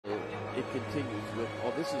it continues with,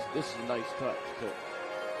 oh, this is a nice touch too.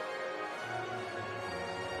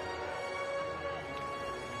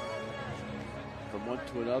 From one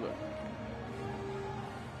to another.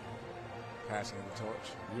 Passing the torch.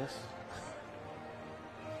 Yes.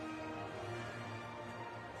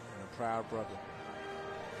 And a proud brother.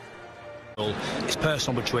 It's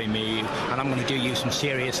personal between me and you, and I'm going to do you some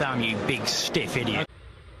serious harm, you big stiff idiot.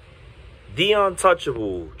 The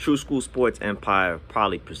Untouchable True School Sports Empire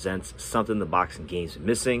proudly presents something the boxing game's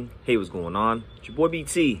missing. Hey, what's going on? It's your boy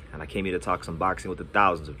BT, and I came here to talk some boxing with the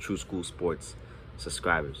thousands of True School Sports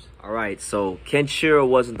subscribers. All right, so Ken Shiro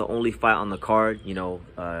wasn't the only fight on the card. You know,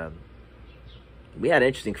 we had an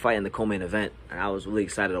interesting fight in the co-main event, and I was really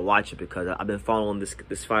excited to watch it because I've been following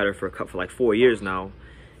this fighter for like 4 years now,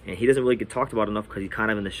 and he doesn't really get talked about enough because he's kind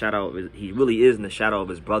of in the shadow of he really is in the shadow of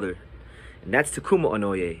his brother. And that's Takuma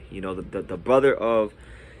Inoue, you know, the brother of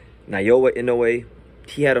Naoya Inoue.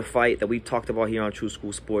 He had a fight that we've talked about here on True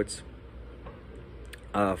School Sports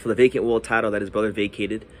for the vacant world title that his brother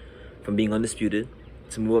vacated from being undisputed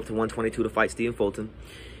to move up to 122 to fight Stephen Fulton.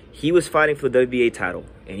 He was fighting for the WBA title,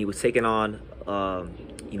 and he was taking on,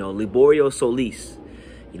 you know, Liborio Solis,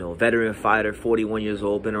 you know, veteran fighter, 41 years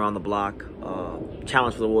old, been around the block,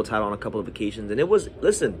 challenged for the world title on a couple of occasions. And it was,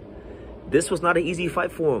 listen, this was not an easy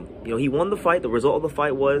fight for him. You know, he won the fight. The result of the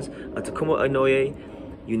fight was a Takuma Inoue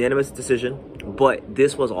unanimous decision. But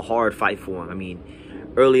this was a hard fight for him. I mean,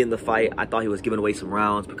 early in the fight, I thought he was giving away some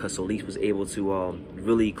rounds because Solis was able to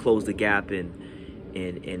really close the gap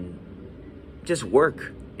and just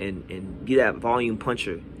work and be that volume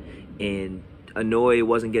puncher. And Inoue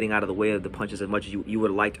wasn't getting out of the way of the punches as much as you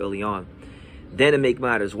would have liked early on. Then to make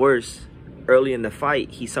matters worse, early in the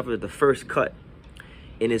fight, he suffered the first cut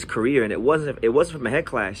in his career, and it wasn't from a head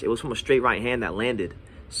clash. It was from a straight right hand that landed.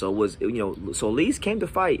 So it was, you know, Solis came to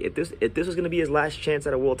fight. If this was going to be his last chance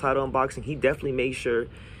at a world title in boxing, he definitely made sure,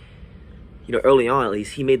 you know, early on at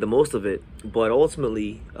least, he made the most of it. But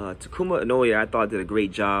ultimately, Takuma Inoue, I thought, did a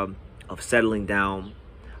great job of settling down,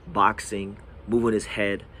 boxing, moving his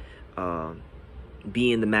head,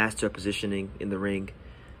 being the master of positioning in the ring,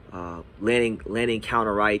 landing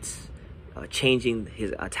counter rights, changing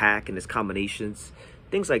his attack and his combinations,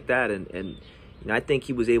 things like that. And you know, I think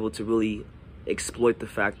he was able to really exploit the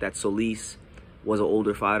fact that Solis was an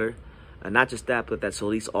older fighter. And not just that, but that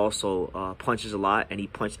Solis also punches a lot, and he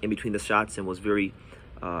punched in between the shots and was very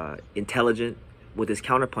intelligent with his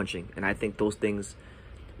counter punching. And I think those things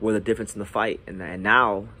were the difference in the fight. And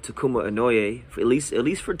now Takuma Inoue, at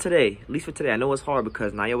least for today, I know it's hard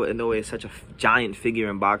because Naoya Inoue is such a giant figure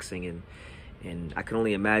in boxing, and I can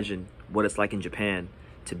only imagine what it's like in Japan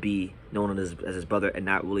to be known as his brother and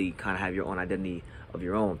not really kind of have your own identity of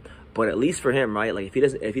your own. But at least for him, right? Like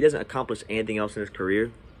if he doesn't accomplish anything else in his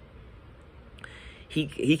career,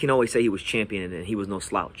 he can always say he was champion and he was no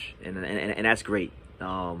slouch, and that's great.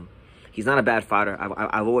 He's not a bad fighter.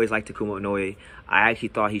 I've always liked Takuma Inoue. I actually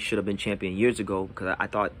thought he should have been champion years ago because I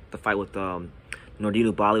thought the fight with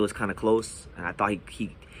Nordinu Bali was kind of close, and I thought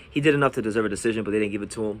he did enough to deserve a decision, but they didn't give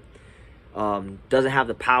it to him. Doesn't have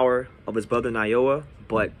the power of his brother Naoya,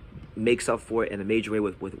 but makes up for it in a major way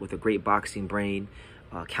with a great boxing brain,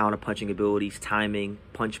 counter punching abilities, timing,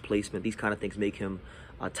 punch placement. These kind of things make him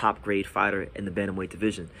a top grade fighter in the bantamweight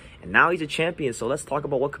division. And now he's a champion, so let's talk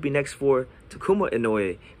about what could be next for Takuma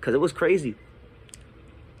Inoue, because it was crazy.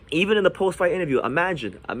 Even in the post-fight interview,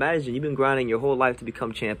 imagine you've been grinding your whole life to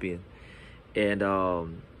become champion, and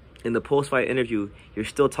in the post-fight interview, you're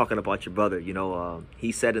still talking about your brother. You know,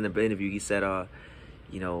 he said in the interview, he said,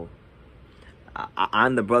 you know,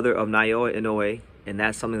 I'm the brother of Naoya Inoue, and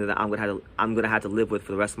that's something that I'm gonna have to live with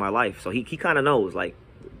for the rest of my life. So he kind of knows, like,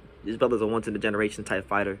 his brother's a once-in-a-generation type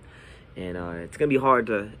fighter, and it's gonna be hard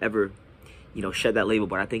to ever, you know, shed that label.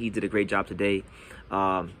 But I think he did a great job today.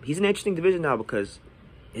 He's in an interesting division now because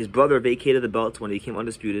his brother vacated the belts when he became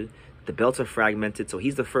undisputed. The belts are fragmented, so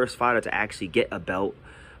he's the first fighter to actually get a belt.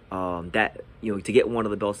 That, you know, to get one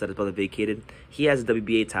of the belts that his brother vacated. He has a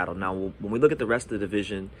WBA title. Now, when we look at the rest of the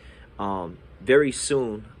division, very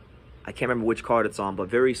soon, I can't remember which card it's on, but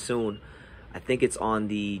very soon, I think it's on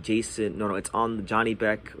the it's on the Johnny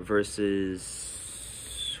Beck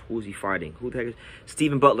versus, who's he fighting? Who the heck is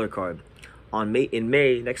Stephen Butler card. In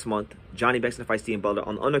May next month, Johnny Beck's gonna fight Stephen Butler.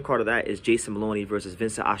 On the undercard of that is Jason Maloney versus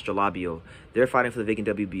Vincent Astrolabio. They're fighting for the vacant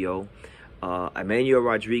WBO. Emmanuel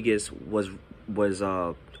Rodriguez was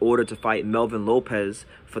ordered to fight Melvin Lopez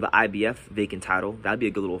for the IBF vacant title. That'd be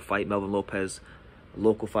a good little fight. Melvin Lopez,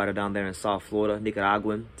 local fighter down there in South Florida,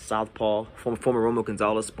 Nicaraguan, southpaw, former Romo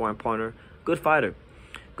Gonzalez sparring partner, good fighter.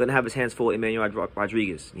 Gonna have his hands full with Emmanuel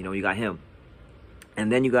Rodriguez. You know, you got him,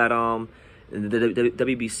 and then you got In the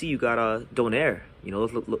WBC, you got Donaire. You know,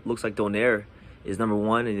 looks like Donaire is number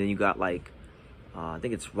 1, and then you got like I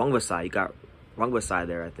think it's Rungvisai. You got Rungvisai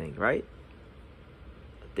there, I think, right?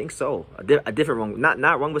 I think so. A different Rung, not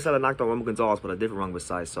Rungvisai that knocked out Roman Gonzalez, but a different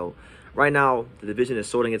Rungvisai. So right now the division is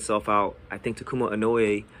sorting itself out. I think Takuma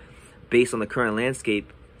Inoue, based on the current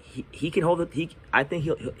landscape, he can hold it. I think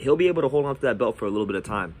he'll be able to hold on to that belt for a little bit of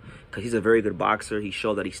time because he's a very good boxer. He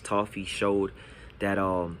showed that he's tough. He showed that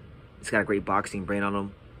he's got a great boxing brain on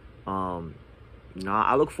him. You know,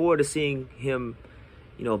 I look forward to seeing him,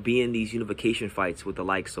 you know, be in these unification fights with the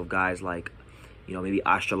likes of guys like, you know, maybe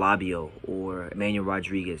Astrolabio or Emmanuel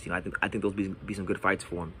Rodriguez. You know, I think those be some good fights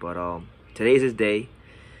for him. But today's his day,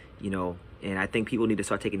 you know, and I think people need to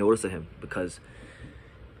start taking notice of him because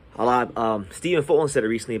a lot. Stephen Fulton said it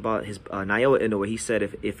recently about his Naoya Inoue. He said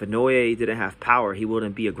if Inoue didn't have power, he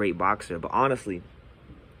wouldn't be a great boxer. But honestly,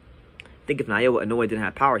 I think if Naoya Inoue didn't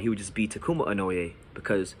have power, he would just be Takuma Inoue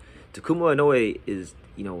because Takuma Inoue is,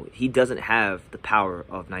 you know, he doesn't have the power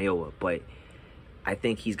of Naoya, but I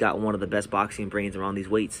think he's got one of the best boxing brains around these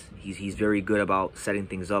weights. He's very good about setting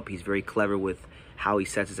things up. He's very clever with how he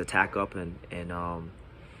sets his attack up, and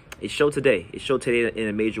it showed today. It showed today in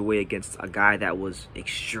a major way against a guy that was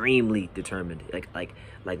extremely determined. Like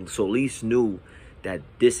Solis knew that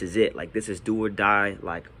this is it. Like, this is do or die.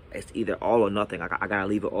 Like, it's either all or nothing. I gotta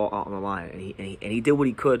leave it all on the line, and he did what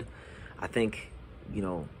he could. I think, you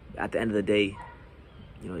know, at the end of the day,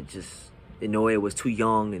 you know, Inoue was too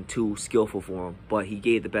young and too skillful for him, but he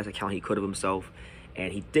gave the best account he could of himself,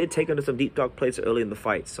 and he did take into some deep, dark places early in the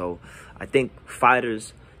fight. So I think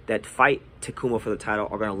fighters that fight Takuma for the title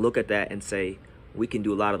are going to look at that and say, we can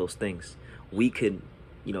do a lot of those things. We could,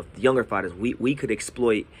 you know, the younger fighters, we could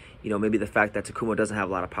exploit, you know, maybe the fact that Takuma doesn't have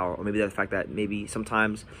a lot of power, or maybe the fact that maybe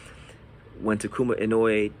sometimes when Takuma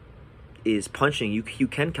Inoue is punching, you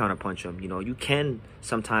can counterpunch him. You know, you can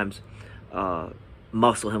sometimes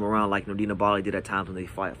muscle him around like Nordina Bali did at times when they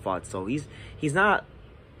fought. So he's not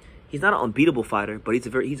an unbeatable fighter, but he's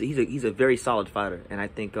a very solid fighter. And I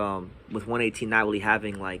think with 118 not really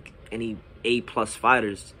having like any A+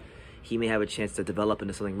 fighters, he may have a chance to develop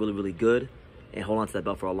into something really, really good and hold on to that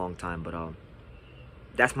belt for a long time. But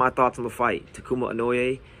that's my thoughts on the fight. Takuma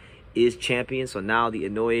Inoue is champion, so now the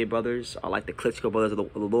Inoue brothers are like the Klitschko brothers of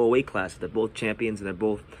the lower weight class. They're both champions, and they're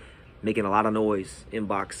both making a lot of noise in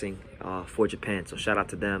boxing for Japan. So shout out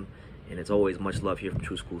to them, and it's always much love here from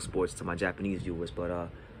True School Sports to my Japanese viewers. But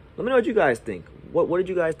let me know what you guys think. What did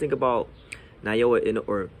you guys think about Naoya Inoue?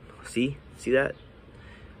 Or see that?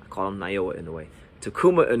 I call him Naoya Inoue.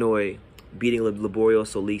 Takuma Inoue beating Liborio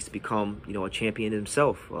Solis to become, you know, a champion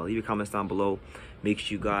himself. Leave your comments down below. Make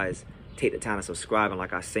sure you guys take the time to subscribe, and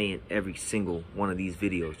like I say in every single one of these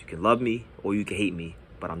videos, you can love me or you can hate me,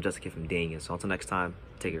 but I'm just a kid from Daniel. So until next time,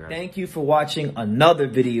 take it right. Thank you for watching another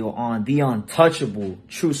video on the untouchable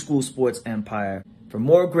True School Sports Empire. For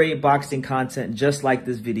more great boxing content just like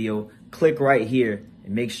this video, click right here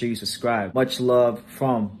and make sure you subscribe. Much love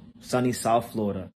from sunny South Florida.